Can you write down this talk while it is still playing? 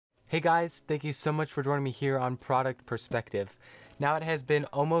Hey guys, thank you so much for joining me here on Product Perspective. Now it has been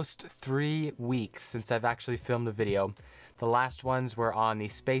almost 3 weeks since I've actually filmed a video. The last ones were on the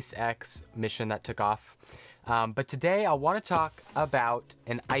SpaceX mission that took off. But today I want to talk about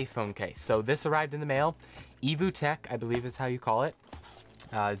an iPhone case. So this arrived in the mail. Evutec, I believe is how you call it,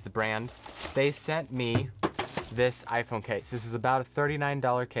 is the brand. They sent me this iPhone case. This is about a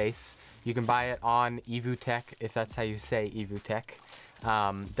 $39 case. You can buy it on Evutec, if that's how you say Evutec.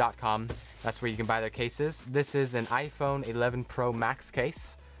 .com. That's where you can buy their cases. This is an iPhone 11 Pro Max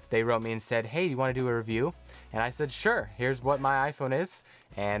case. They wrote me and said, hey, do you want to do a review? And I said, sure, here's what my iPhone is.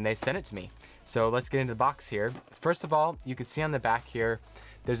 And they sent it to me. So let's get into the box here. First of all, you can see on the back here,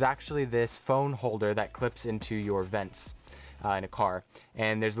 there's actually this phone holder that clips into your vents in a car.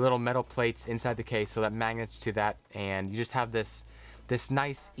 And there's little metal plates inside the case, so that magnets to that. And you just have this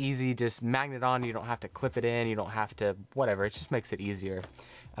nice, easy, just magnet on. You don't have to clip it in. You don't have to, whatever. It just makes it easier.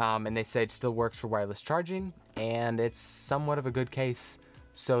 And they say it still works for wireless charging, and it's somewhat of a good case,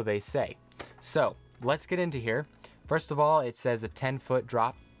 so they say. So let's get into here. First of all, it says a 10-foot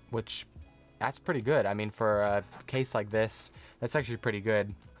drop, which that's pretty good. I mean, for a case like this, that's actually pretty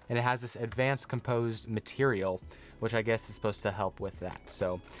good. And it has this advanced composed material, which I guess is supposed to help with that.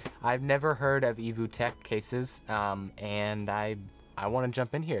 So I've never heard of Evutec cases, and I want to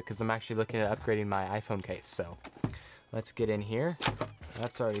jump in here because I'm actually looking at upgrading my iPhone case. So let's get in here.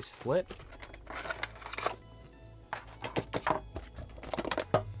 That's already split.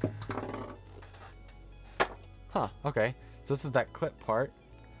 Huh, okay. So this is that clip part.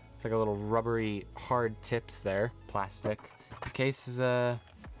 It's like a little rubbery hard tips there, plastic. The case is I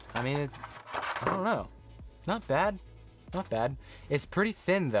don't know. Not bad. Not bad. It's pretty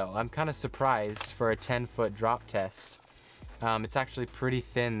thin though. I'm kind of surprised for a 10-foot drop test. It's actually pretty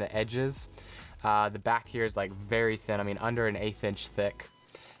thin, the edges. The back here is like very thin. I mean, under an 1/8 inch thick.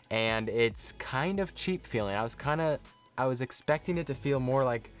 And it's kind of cheap feeling. I was expecting it to feel more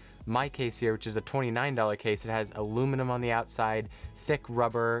like my case here, which is a $29 case. It has aluminum on the outside, thick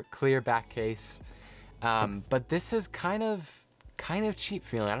rubber, clear back case. But this is kind of cheap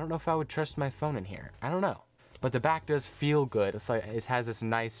feeling. I don't know if I would trust my phone in here. I don't know. But the back does feel good. It's like it has this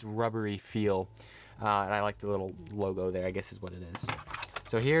nice rubbery feel. And I like the little logo there, I guess is what it is.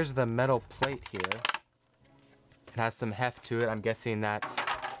 So here's the metal plate here. It has some heft to it. I'm guessing that's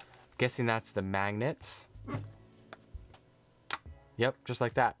the magnets. Yep, just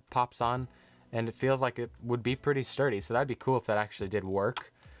like that. Pops on, and it feels like it would be pretty sturdy. So that'd be cool if that actually did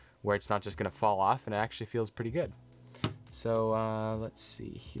work, where it's not just gonna fall off, and it actually feels pretty good. So let's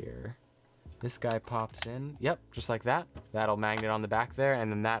see here. This guy pops in. Yep, just like that. That'll magnet on the back there,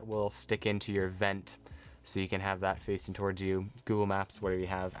 and then that will stick into your vent, so you can have that facing towards you. Google Maps, whatever you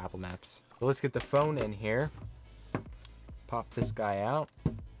have, Apple Maps. But let's get the phone in here. Pop this guy out.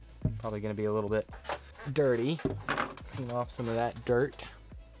 Probably gonna be a little bit dirty. Clean off some of that dirt.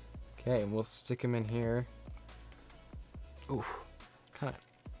 Okay, and we'll stick him in here. Oof, kind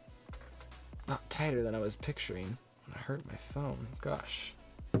of not tighter than I was picturing. I hurt my phone, gosh.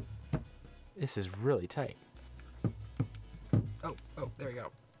 This is really tight. Oh, there we go.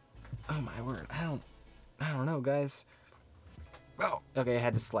 Oh my word, I don't know, guys. Oh, okay, I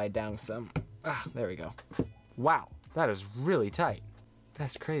had to slide down some. Ah, there we go. Wow, that is really tight.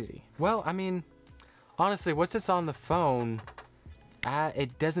 That's crazy. Well, I mean, honestly, what's this on the phone?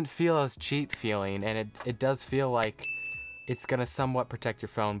 It doesn't feel as cheap feeling, and it does feel like it's gonna somewhat protect your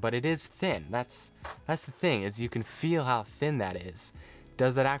phone, but it is thin. That's the thing, is you can feel how thin that is.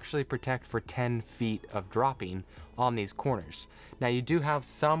 Does it actually protect for 10 feet of dropping on these corners? Now you do have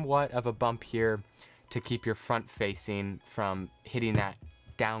somewhat of a bump here to keep your front facing from hitting that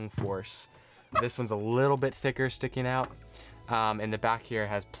down force. This one's a little bit thicker sticking out. And the back here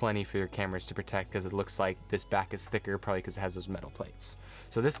has plenty for your cameras to protect because it looks like this back is thicker, probably because it has those metal plates.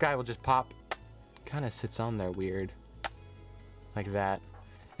 So this guy will just pop, kind of sits on there weird, like that.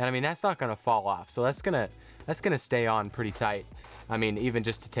 And I mean, that's not gonna fall off, so that's gonna stay on pretty tight. I mean, even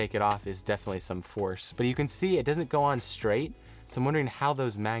just to take it off is definitely some force. But you can see it doesn't go on straight, so I'm wondering how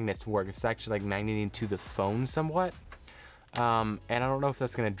those magnets work. If it's actually like magneting to the phone somewhat. And I don't know if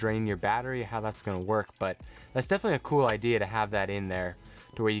that's gonna drain your battery, how that's gonna work, but that's definitely a cool idea to have that in there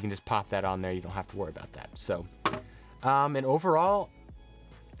to where you can just pop that on there. You don't have to worry about that. So, and overall,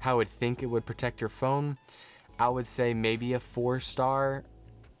 how I would think it would protect your phone, I would say maybe a 4-star,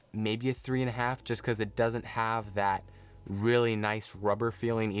 maybe a 3.5, just because it doesn't have that really nice rubber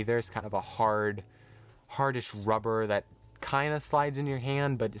feeling either. It's kind of a hardish rubber that kind of slides in your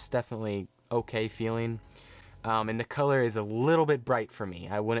hand, but it's definitely okay feeling. And the color is a little bit bright for me.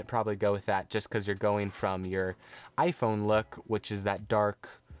 I wouldn't probably go with that just because you're going from your iPhone look, which is that dark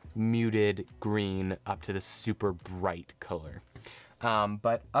muted green up to the super bright color.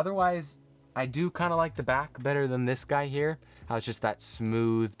 But otherwise, I do kind of like the back better than this guy here. How it's just that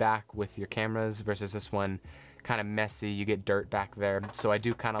smooth back with your cameras versus this one kind of messy. You get dirt back there. So I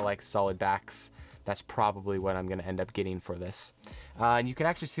do kind of like solid backs. That's probably what I'm going to end up getting for this. And you can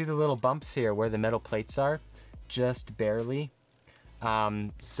actually see the little bumps here where the metal plates are, just barely.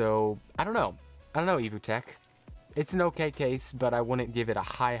 So I don't know. Evutec. It's an okay case, but I wouldn't give it a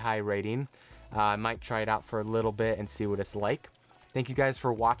high rating. I might try it out for a little bit and see what it's like. Thank you guys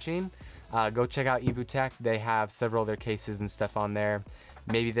for watching. Go check out Evutec. They have several of their cases and stuff on there.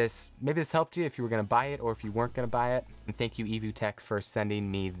 Maybe this helped you if you were going to buy it or if you weren't going to buy it. And thank you, Evutec, for sending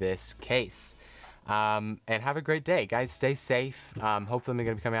me this case. And have a great day, guys. Stay safe. Hopefully I'm going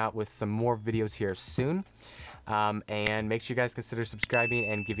to be coming out with some more videos here soon. And make sure you guys consider subscribing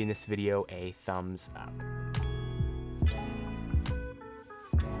and giving this video a thumbs up.